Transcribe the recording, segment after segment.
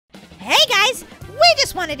Hey guys, we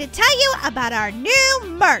just wanted to tell you about our new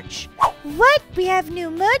merch. What? We have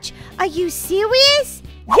new merch? Are you serious?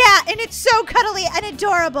 Yeah, and it's so cuddly and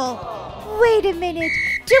adorable. Wait a minute.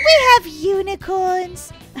 Do we have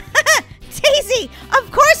unicorns? Daisy,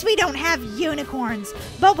 of course we don't have unicorns,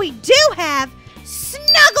 but we do have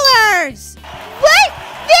snugglers. What?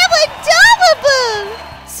 They're adorable.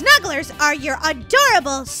 Snugglers are your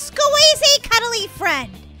adorable, squeezy, cuddly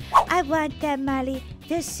friend. I want them, Molly.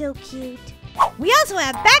 They're so cute. We also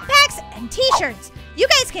have backpacks and t-shirts. You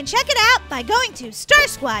guys can check it out by going to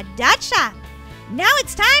starsquad.shop. Now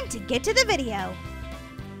it's time to get to the video.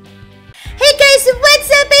 Hey guys,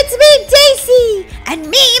 what's up? It's me, Daisy. And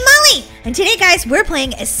me, Molly. And today, guys, we're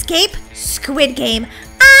playing Escape Squid Game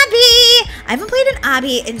Obby. I haven't played an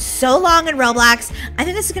Obby in so long in Roblox. I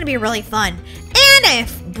think this is going to be really fun. And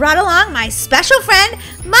I've brought along my special friend,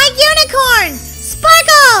 my unicorn,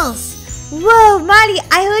 Sparkles. Whoa, Molly,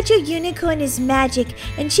 I heard your unicorn is magic,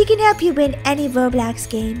 and she can help you win any Roblox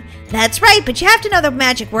game. That's right, but you have to know the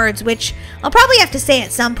magic words, which I'll probably have to say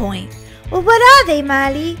at some point. Well, what are they,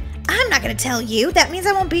 Molly? I'm not going to tell you. That means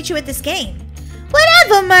I won't beat you at this game.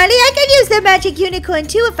 Whatever, Molly. I can use the magic unicorn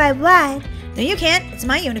too if I want. No, you can't. It's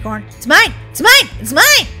my unicorn. It's mine. It's mine. It's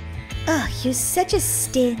mine. Oh, you're such a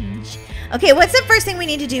stinge. Okay, what's the first thing we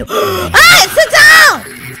need to do? Ah, it's a doll!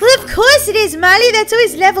 Well, of course it is, Molly. That's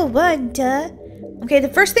always level 1, duh. Okay, the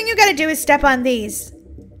first thing you gotta do is step on these.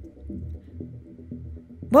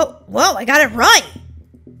 Whoa, I got it right.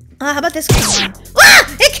 How about this green one?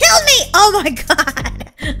 Ah, it killed me! Oh my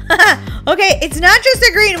god. Okay, it's not just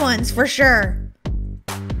the green ones, for sure.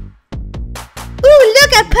 Ooh,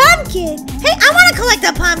 look, a pumpkin. Hey, I want to collect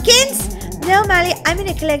the pumpkins. No, Molly, I'm going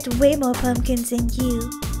to collect way more pumpkins than you.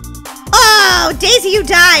 Oh, Daisy, you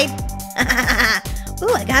died.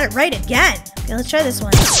 Ooh, I got it right again. Okay, let's try this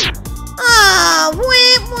one. Oh,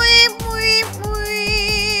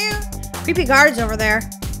 creepy guards over there.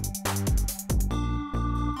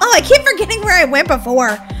 Oh, I keep forgetting where I went before.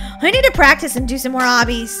 I need to practice and do some more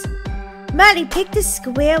obbies. Molly, pick the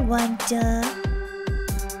square one, duh.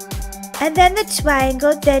 And then the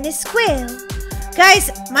triangle, then a square.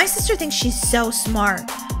 Guys, my sister thinks she's so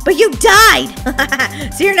smart. But you died!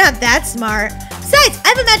 So you're not that smart. Besides, I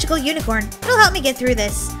have a magical unicorn. It'll help me get through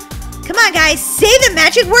this. Come on, guys. Say the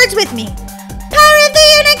magic words with me. Power of the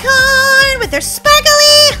unicorn with their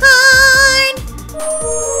sparkly horn.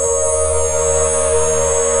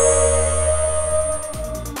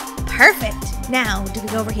 Perfect. Now, do we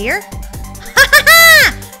go over here? Ha ha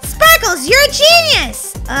ha! Sparkles, you're a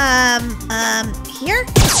genius! Here?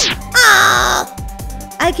 Oh!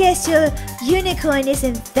 I guess your unicorn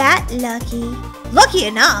isn't that lucky. Lucky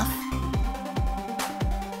enough.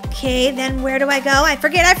 Okay, then where do I go? I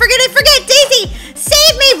forget! Daisy!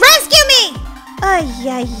 Save me! Rescue me! Ay,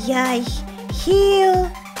 ay, ay.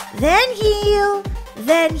 Heal, then heal,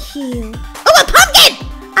 then heal. Oh, a pumpkin!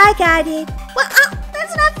 I got it. Well,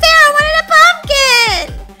 that's not fair. I wanted a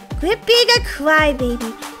pumpkin! Quit being a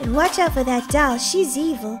crybaby and watch out for that doll. She's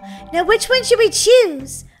evil. Now, which one should we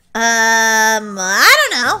choose? I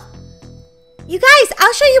don't know. You guys,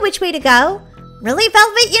 I'll show you which way to go. Really,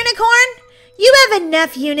 Velvet Unicorn? You have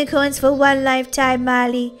enough unicorns for one lifetime,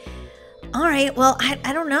 Molly. All right, well,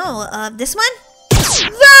 I don't know. This one?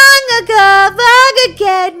 Wrong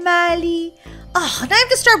again, Molly. Oh, now I have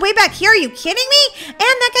to start way back here. Are you kidding me? And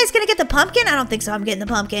that guy's gonna get the pumpkin? I don't think so. I'm getting the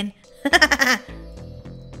pumpkin.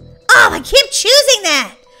 Oh, I keep choosing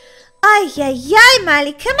that. Ay, ay, ay,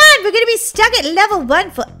 Molly. Come on, we're gonna be stuck at level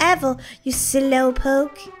 1 forever, you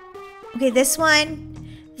slowpoke. Okay, this one.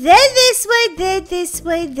 Then this one, then this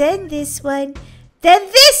one, then this one, then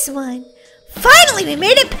this one. Finally, we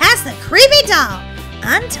made it past the creepy doll.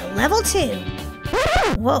 On to level 2.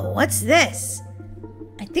 Whoa, what's this?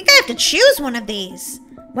 I think I have to choose one of these.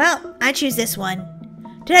 Well, I choose this one.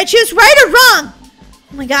 Did I choose right or wrong?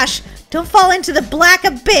 Oh my gosh, don't fall into the black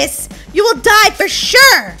abyss. You will die for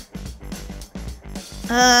sure.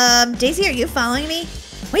 Daisy, are you following me?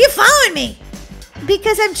 Why are you following me?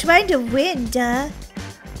 Because I'm trying to win, duh.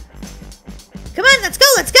 Come on, let's go,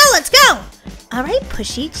 let's go, let's go. All right,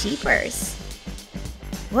 pushy cheapers.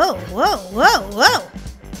 Whoa, whoa, whoa, whoa.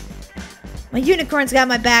 My unicorn's got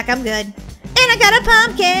my back, I'm good. And I got a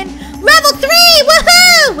pumpkin. Level 3,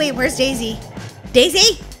 woohoo! Wait, where's Daisy?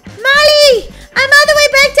 Daisy? Molly, I'm all the way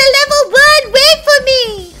back to level 1. Wait for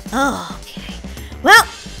me. Oh, okay. Well,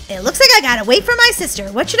 it looks like I gotta wait for my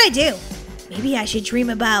sister. What should I do? Maybe I should dream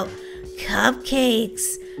about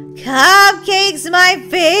cupcakes. Cupcakes, my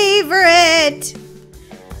favorite.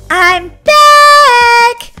 I'm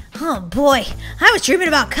back. Oh boy, I was dreaming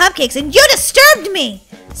about cupcakes and you disturbed me.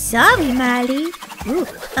 Sorry, Molly. Ooh.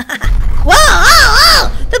 Whoa, oh,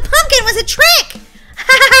 oh! The pumpkin was a trick! Ha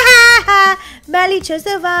ha ha! Molly chose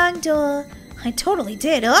the wrong door. I totally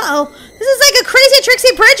did. Uh-oh. This is like a crazy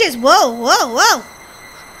Trixie Bridges. Whoa, whoa, whoa.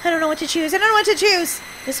 I don't know what to choose. I don't know what to choose.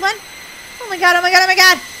 This one? Oh my god, oh my god, oh my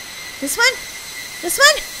god. This one? This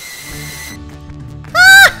one?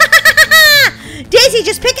 Ah! Daisy,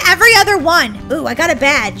 just pick every other one. Ooh, I got a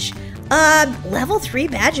badge. Level 3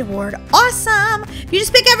 badge award. Awesome. If you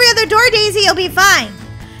just pick every other door, Daisy, you'll be fine.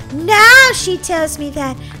 Now she tells me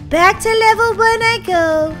that. Back to level 1 I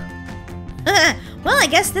go. Well, I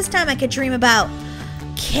guess this time I could dream about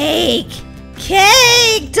cake.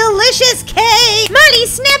 Cake! Delicious cake! Molly,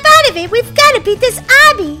 snap out of it. We've got to beat this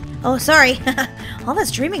Obby. Oh, sorry. All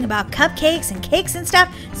this dreaming about cupcakes and cakes and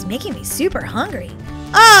stuff is making me super hungry.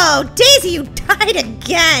 Oh, Daisy, you died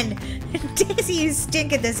again. Daisy, you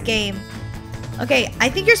stink at this game. Okay, I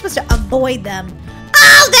think you're supposed to avoid them.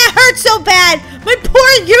 Oh, that hurts so bad! My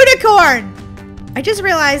poor unicorn! I just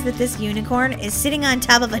realized that this unicorn is sitting on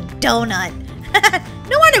top of a donut.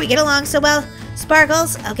 No wonder we get along so well.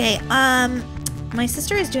 Sparkles. Okay, my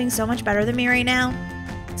sister is doing so much better than me right now.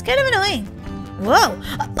 It's kind of annoying. Whoa,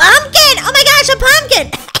 a pumpkin! Oh my gosh, a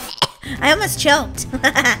pumpkin! I almost choked.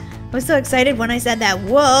 I was so excited when I said that.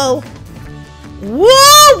 Whoa.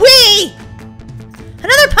 Whoa-wee!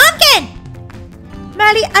 Another pumpkin!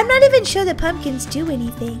 Molly, I'm not even sure the pumpkins do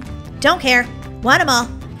anything. Don't care. Want them all.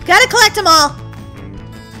 Gotta collect them all.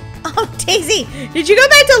 Oh, Daisy, did you go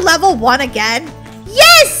back to level 1 again?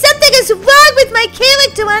 Yes, something is wrong with my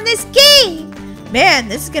character on this game. Man,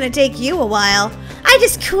 this is gonna take you a while. I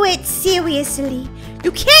just quit, seriously.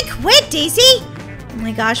 You can't quit, Daisy. Oh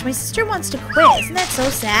my gosh, my sister wants to quit. Isn't that so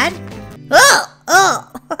sad? Oh,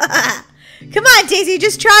 oh. Come on, Daisy,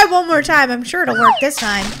 just try one more time. I'm sure it'll work this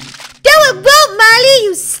time. No, it won't, Molly,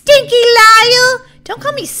 you stinky liar. Don't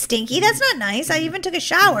call me stinky. That's not nice. I even took a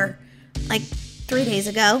shower like 3 days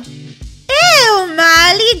ago. Ew,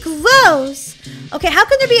 Molly, gross. Okay, how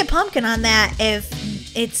can there be a pumpkin on that if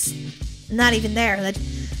it's not even there? That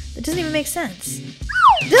doesn't even make sense.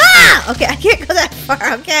 Ah! Okay, I can't go that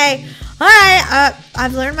far. Okay. All right.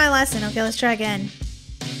 I've learned my lesson. Okay, let's try again.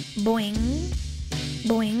 Boing.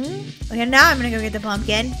 Boing. Okay, now I'm going to go get the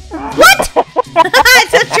pumpkin. What?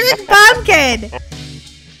 It's a trick pumpkin.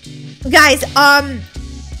 Guys,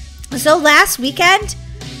 so last weekend,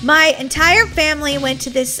 my entire family went to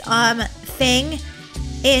this, thing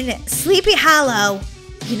in Sleepy Hollow,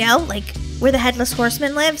 you know, like where the Headless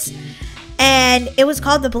Horseman lives. And it was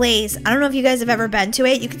called The Blaze. I don't know if you guys have ever been to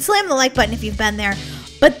it. You can slam the like button if you've been there.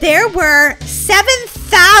 But there were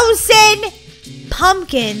 7,000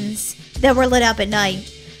 pumpkins that were lit up at night.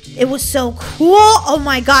 It was so cool. Oh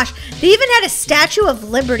my gosh. They even had a Statue of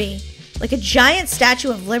Liberty. Like a giant Statue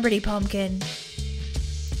of Liberty pumpkin.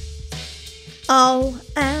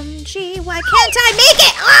 OMG, why can't I make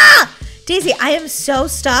it? Ah! Daisy, I am so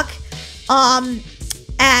stuck.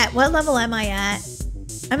 At what level am I at?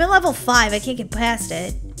 I'm at level 5. I can't get past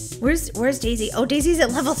it. Where's Daisy? Oh, Daisy's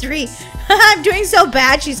at level 3. I'm doing so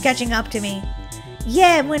bad. She's catching up to me.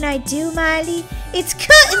 Yeah, when I do, Molly, it's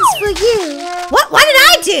curtains for you. What did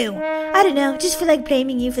I do? I don't know. Just feel like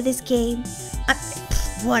blaming you for this game.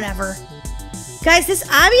 Whatever. Guys, this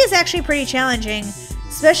obby is actually pretty challenging.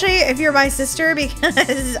 Especially if you're my sister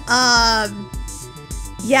because,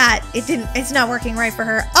 yeah, it's not working right for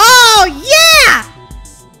her. Oh, yeah!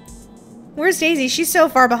 Where's Daisy? She's so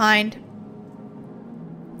far behind.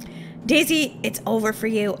 Daisy, it's over for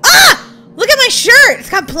you. Ah! Look at my shirt! It's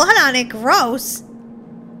got blood on it. Gross.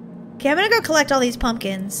 Okay, I'm gonna go collect all these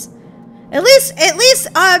pumpkins. At least,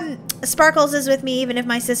 Sparkles is with me, even if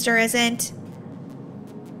my sister isn't.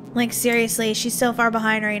 Like, seriously, she's so far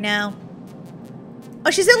behind right now. Oh,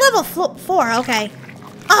 she's at level 4. Okay.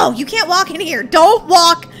 Oh, you can't walk in here. Don't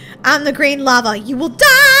walk on the green lava. You will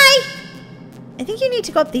die! I think you need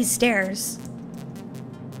to go up these stairs.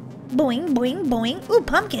 Boing, boing, boing. Ooh,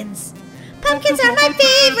 pumpkins. Pumpkins are my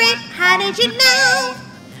favorite. How did you know?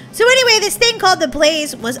 So anyway, this thing called The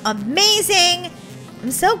Blaze was amazing. I'm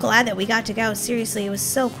so glad that we got to go. Seriously, it was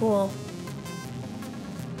so cool.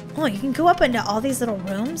 Oh, you can go up into all these little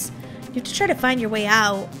rooms. You have to try to find your way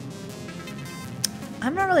out.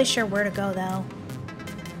 I'm not really sure where to go, though.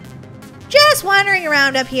 Just wandering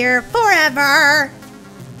around up here forever.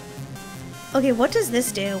 Okay, what does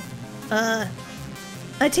this do?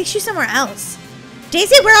 It takes you somewhere else.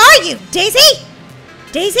 Daisy, where are you? Daisy?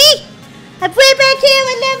 Daisy? I'm way back here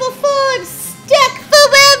at level 4. I'm stuck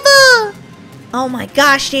forever. Oh my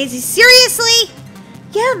gosh, Daisy, seriously?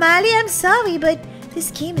 Yeah, Molly, I'm sorry, but this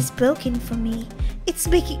game is broken for me. It's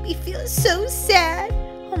making me feel so sad.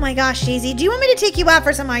 Oh my gosh, Daisy, do you want me to take you out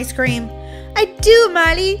for some ice cream? I do,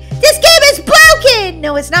 Molly. This game is broken!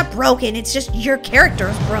 No, it's not broken. It's just your character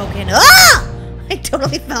is broken. Ah! I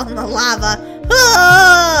totally fell in the lava.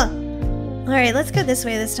 Ah! Alright, let's go this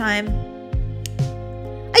way this time.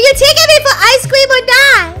 Are you taking me for ice cream or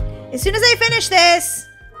not? As soon as I finish this,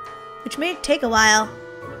 which may take a while.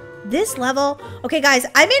 This level, okay guys,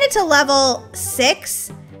 I made it to level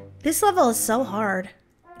 6. This level is so hard.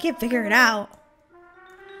 I can't figure it out.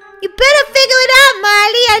 You better figure it out,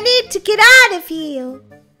 Marley. I need to get out of here.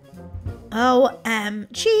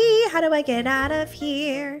 OMG, how do I get out of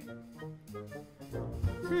here?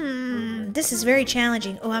 This is very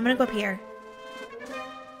challenging. Oh, I'm gonna go up here.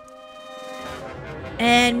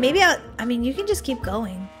 And maybe I mean, you can just keep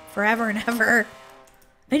going forever and ever.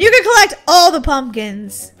 And you can collect all the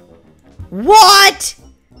pumpkins. What?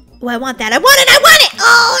 Oh, I want that. I want it. I want it.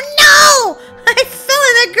 Oh, no. I fell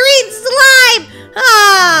in the green slime.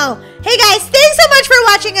 Oh. Hey, guys. Thanks so much for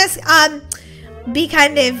watching us be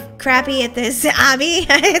kind of crappy at this, Obby.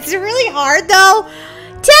 It's really hard, though.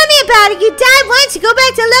 Tell me about it. You died once. You go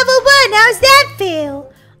back to level 1. How's that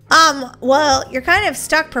feel? Well, you're kind of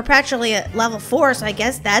stuck perpetually at level 4, so I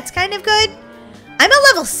guess that's kind of good. I'm at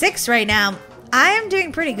level 6 right now. I am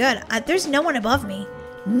doing pretty good. There's no one above me.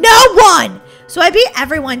 No one! So I beat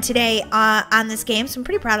everyone today on this game, so I'm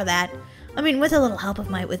pretty proud of that. I mean, with a little help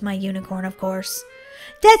of with my unicorn, of course.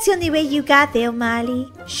 That's the only way you got there, Molly.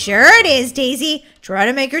 Sure it is, Daisy. Try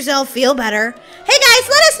to make yourself feel better. Hey guys,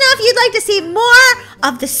 let us know if you'd like to see more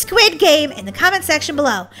of the Squid Game in the comment section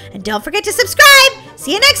below. And don't forget to subscribe.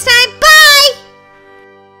 See you next time. Bye!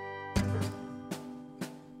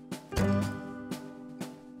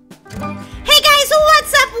 Hey guys,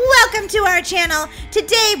 what's up? Welcome to our channel.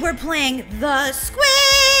 Today we're playing the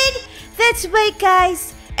Squid. That's right,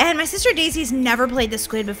 guys. And my sister Daisy's never played the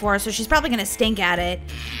Squid before, so she's probably gonna stink at it.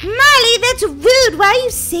 Molly, that's rude. Why are you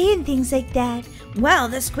saying things like that? Well,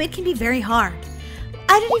 the Squid can be very hard.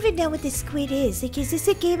 I don't even know what the Squid is. Like, is this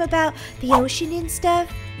a game about the ocean and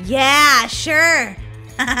stuff? Yeah, sure.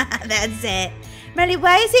 That's it. Molly,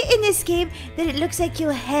 why is it in this game that it looks like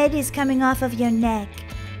your head is coming off of your neck?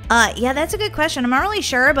 Yeah, that's a good question. I'm not really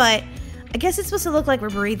sure, but I guess it's supposed to look like we're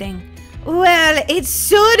breathing. Well, it's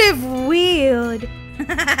sort of weird.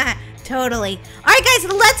 Totally. Alright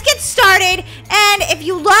guys, let's get started. And if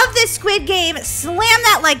you love this Squid Game, slam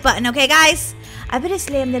that like button, okay guys? I'm gonna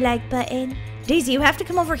slam the like button. Daisy, you have to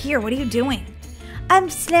come over here. What are you doing? I'm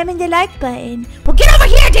slamming the like button. Well, get over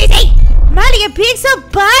here, Daisy! Molly, you're being so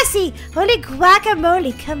bossy. Holy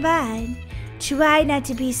guacamole, come on. Try not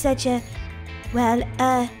to be such a, well,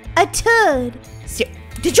 a turd.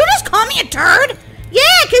 Did you just call me a turd?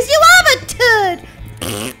 Yeah, because you are a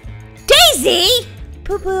turd. Daisy!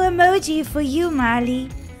 Poo-poo emoji for you, Molly.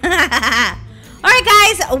 Alright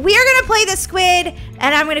guys, we are gonna play the Squid,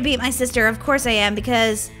 and I'm gonna beat my sister. Of course I am,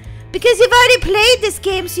 because you've already played this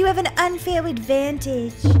game, so you have an unfair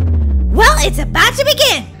advantage. Well, it's about to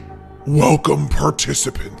begin. Welcome,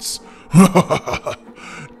 participants.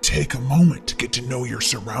 Take a moment to get to know your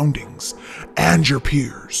surroundings and your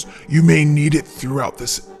peers. You may need it throughout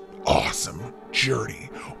this awesome journey,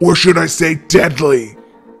 or should I say deadly.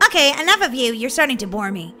 Okay, enough of you. You're starting to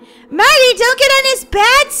bore me. Marty, don't get on his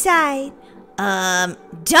bad side.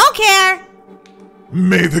 Don't care.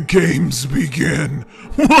 May the games begin.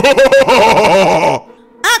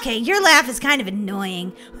 Okay, your laugh is kind of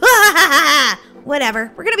annoying.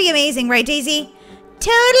 Whatever. We're gonna be amazing, right, Daisy?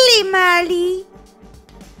 Totally, Marley.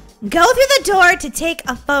 Go through the door to take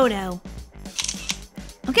a photo.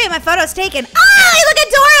 Okay, my photo's taken. Oh, I look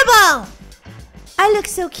adorable! I look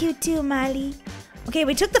so cute too, Molly. Okay,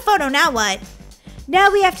 we took the photo, now what?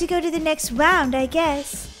 Now we have to go to the next round, I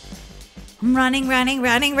guess. I'm running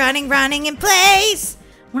in place!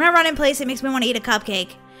 When I run in place, it makes me want to eat a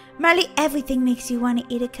cupcake. Molly, everything makes you want to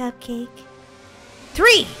eat a cupcake.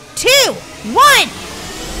 3, 2, 1!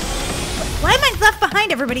 Why am I left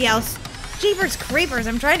behind everybody else? Jeepers creepers,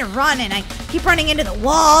 I'm trying to run and I keep running into the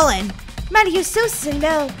wall and... Molly, you're so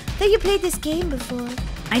slow. Thought you played this game before.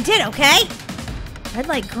 I did, okay? Red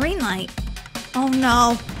light, green light. Oh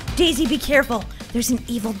no. Daisy, be careful. There's an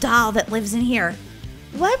evil doll that lives in here.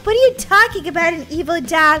 What? What are you talking about, an evil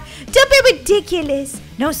doll? Don't be ridiculous.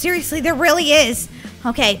 No, seriously, there really is.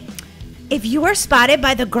 Okay, if you are spotted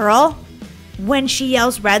by the girl when she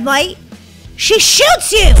yells red light, she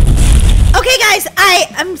shoots you! Okay, guys,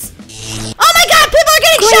 I'm... Oh my god, people are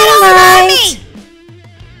getting shot all around me!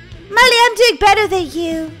 Molly, I'm doing better than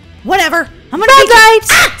you. Whatever. I'm gonna red light!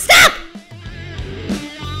 Ah, stop!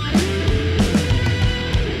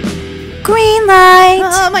 Green light!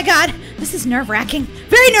 Oh my god, this is nerve-wracking.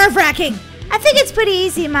 Very nerve-wracking. I think it's pretty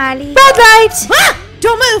easy, Molly. Red light! Ah!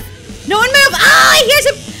 Don't move! No one move!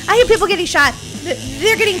 Oh, I hear people getting shot.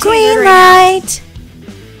 They're getting Green right light.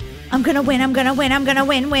 now. I'm gonna win. I'm gonna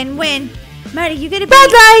win. Win. Marty, you gonna be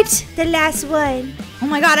red light. The last one. Oh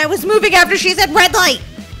my god, I was moving after she said red light.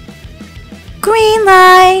 Green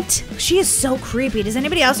light. She is so creepy. Does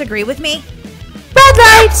anybody else agree with me? Red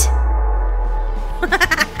light.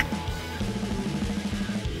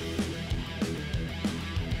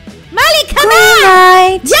 Molly, come Green on!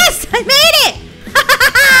 light. Yes, I made it!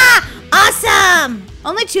 Awesome!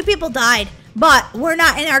 Only 2 people died, but we're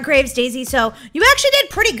not in our graves, Daisy, so you actually did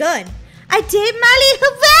pretty good. I did, Molly.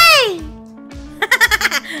 Hooray!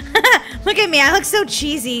 Look at me, I look so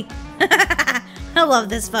cheesy. I love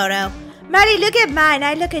this photo. Molly, look at mine.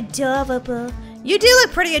 I look adorable. You do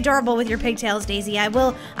look pretty adorable with your pigtails, Daisy. I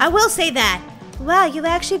will say that. Wow, you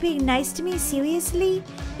actually being nice to me? Seriously?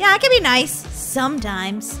 Yeah, I can be nice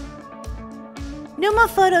sometimes. No more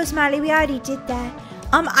photos, Molly. We already did that.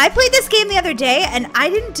 I played this game the other day, and I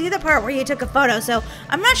didn't do the part where you took a photo, so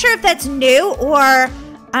I'm not sure if that's new or, I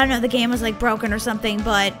don't know, the game was like broken or something,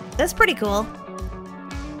 but that's pretty cool.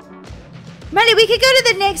 Molly, we could go to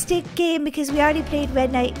the next game because we already played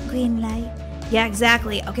red light, green light. Yeah,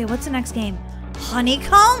 exactly. Okay, what's the next game?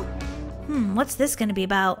 Honeycomb? What's this gonna be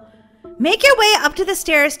about? Make your way up to the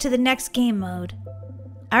stairs to the next game mode.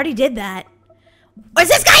 I already did that. Is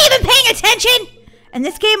this guy even paying attention? In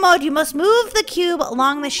this game mode, you must move the cube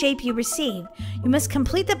along the shape you receive. You must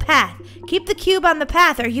complete the path. Keep the cube on the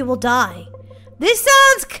path or you will die. This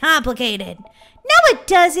sounds complicated. No, it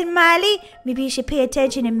doesn't, Molly. Maybe you should pay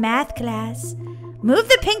attention in math class. Move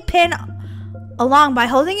the pink pin along by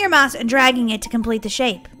holding your mouse and dragging it to complete the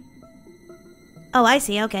shape. Oh, I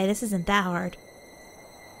see. Okay, this isn't that hard.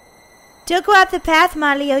 Don't go off the path,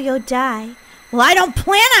 Molly, or you'll die. Well, I don't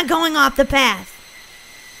plan on going off the path.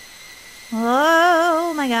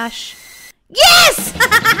 Oh my gosh. Yes!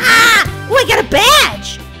 Oh, I got a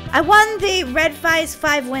badge! I won the Red Fies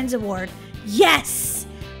 5 Wins Award. Yes!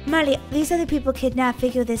 Molly, these other people could not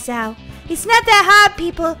figure this out. It's not that hard,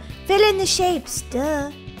 people. Fill in the shapes.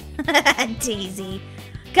 Duh. Daisy.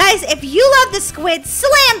 Guys, if you love the Squid,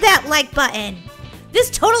 slam that like button. This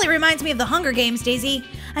totally reminds me of the Hunger Games, Daisy.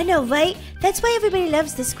 I know, right? That's why everybody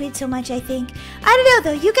loves the Squid so much, I think. I don't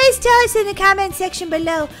know, though. You guys tell us in the comment section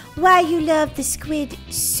below why you love the Squid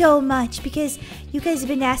so much. Because you guys have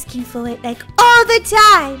been asking for it, like, all the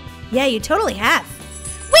time. Yeah, you totally have.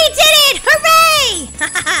 We did it! Hooray!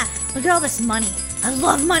 Look at all this money. I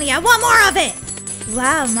love money. I want more of it.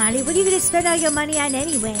 Wow, Molly. What are you going to spend all your money on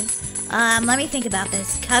anyway? Let me think about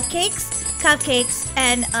this. Cupcakes,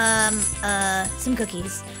 and, some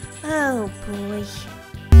cookies. Oh, boy.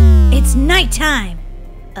 It's nighttime.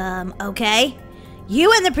 Okay.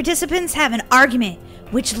 You and the participants have an argument,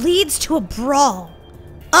 which leads to a brawl.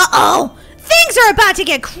 Uh-oh! Things are about to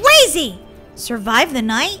get crazy! Survive the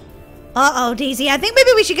night? Uh-oh, Daisy, I think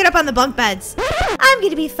maybe we should get up on the bunk beds. I'm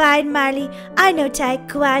gonna be fine, Molly. I know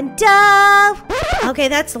Taekwondo. Okay,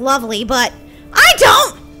 that's lovely, but I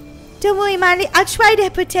don't! Don't worry, Molly. I'll try to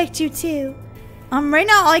protect you, too. Right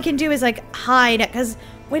now, all I can do is, like, hide, because,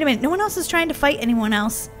 wait a minute, no one else is trying to fight anyone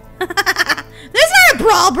else. There's not a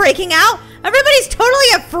brawl breaking out. Everybody's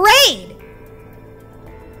totally afraid.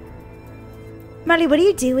 Molly, what are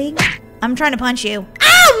you doing? I'm trying to punch you.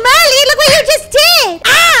 Ow, Molly, look what you just did.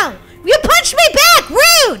 Ow! You punched me back,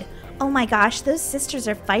 rude! Oh my gosh, those sisters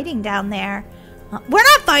are fighting down there. We're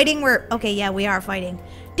not fighting, okay, yeah, we are fighting.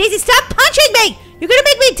 Daisy, stop punching me! You're gonna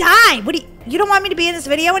make me die! You don't want me to be in this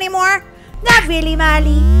video anymore? Not really,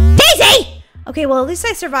 Molly. Daisy! Okay, well, at least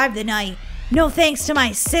I survived the night. No thanks to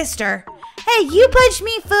my sister. Hey, you punched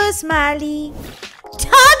me first, Molly.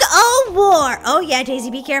 Tug-o-war! Oh yeah, Daisy,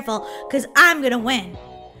 be careful, because I'm gonna win.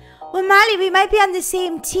 Well, Molly, we might be on the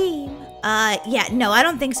same team. Yeah, no, I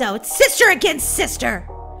don't think so. It's sister against sister.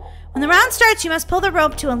 When the round starts, you must pull the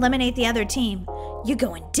rope to eliminate the other team. You're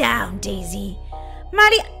going down, Daisy.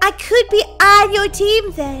 Molly, I could be on your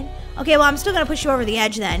team then. Okay, well, I'm still gonna push you over the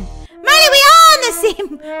edge then. Molly, we are on the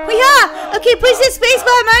same. We are. Okay, push the space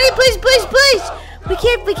bar, Molly. Push, push, push. We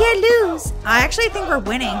can't lose. I actually think we're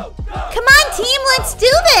winning. Come on, team, let's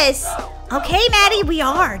do this. Okay, Maddie, we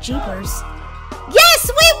are. Jeepers. Yes,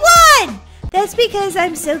 we won. That's because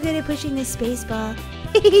I'm so good at pushing the space bar.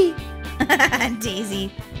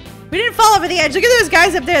 Daisy. We didn't fall over the edge. Look at those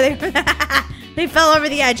guys up there. They fell over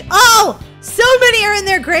the edge. Oh, so many are in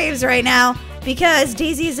their graves right now because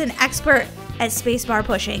Daisy is an expert at spacebar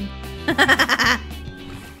pushing.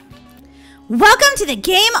 Welcome to the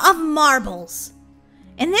game of marbles.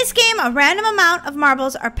 In this game, a random amount of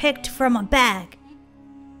marbles are picked from a bag.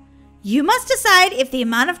 You must decide if the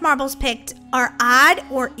amount of marbles picked are odd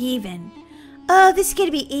or even. Oh, this is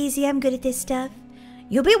gonna be easy. I'm good at this stuff.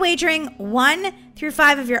 You'll be wagering 1 through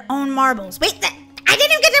 5 of your own marbles. Wait, I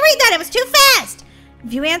didn't even get to read that. It was too fast.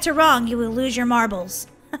 If you answer wrong, you will lose your marbles.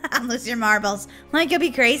 Lose your marbles. Like, you'll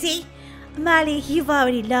be crazy. Molly, you've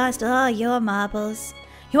already lost all your marbles.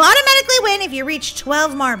 You automatically win if you reach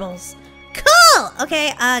 12 marbles. Cool.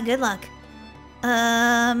 Okay, good luck.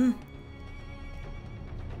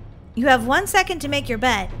 You have 1 second to make your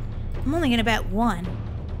bet. I'm only gonna bet 1.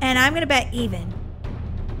 And I'm gonna bet even.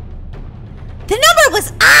 The number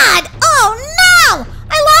was odd! Oh no!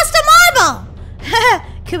 I lost a marble!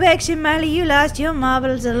 Correction, Molly, you lost your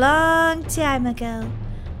marbles a long time ago.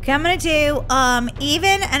 Okay, I'm gonna do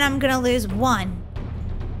even, and I'm gonna lose 1.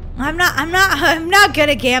 I'm not good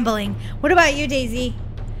at gambling. What about you, Daisy?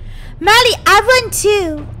 Molly, I won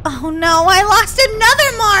 2. Oh no, I lost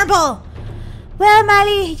another marble! Well,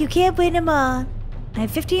 Molly, you can't win them all. I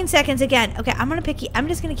have 15 seconds again. Okay, I'm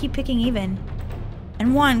just gonna keep picking even.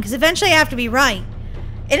 And 1, because eventually I have to be right.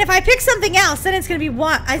 And if I pick something else, then it's gonna be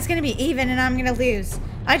 1. It's gonna be even, and I'm gonna lose.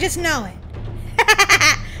 I just know it.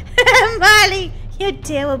 Molly, you're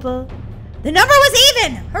terrible. The number was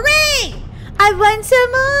even. Hooray! I won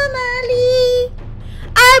some more, Molly.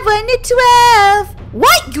 I won the 12.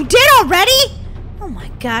 What? You did already? Oh my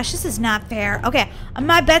gosh, this is not fair. Okay,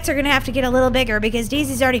 my bets are gonna have to get a little bigger because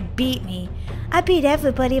Daisy's already beat me. I beat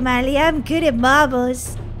everybody, Molly. I'm good at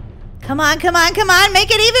marbles. Come on, come on, come on. Make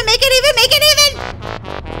it even, make it even, make it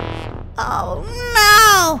even. Oh,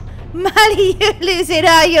 no. Molly, you're losing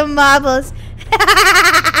all your marbles.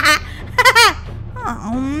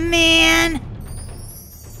 Oh, man.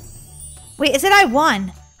 Wait, is it I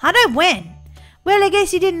won? How'd I win? Well, I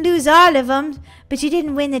guess you didn't lose all of them, but you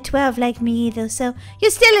didn't win the 12 like me either, so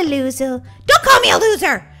you're still a loser. Don't call me a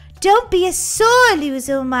loser. Don't be a sore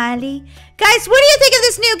loser, Molly. Guys, what do you think of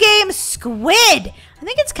this new game, Squid? I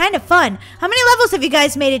think it's kind of fun. How many levels have you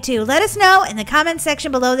guys made it to? Let us know in the comment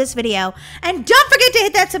section below this video. And don't forget to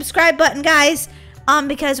hit that subscribe button, guys,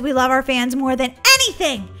 because we love our fans more than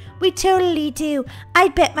anything. We totally do.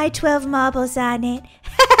 I'd bet my 12 marbles on it.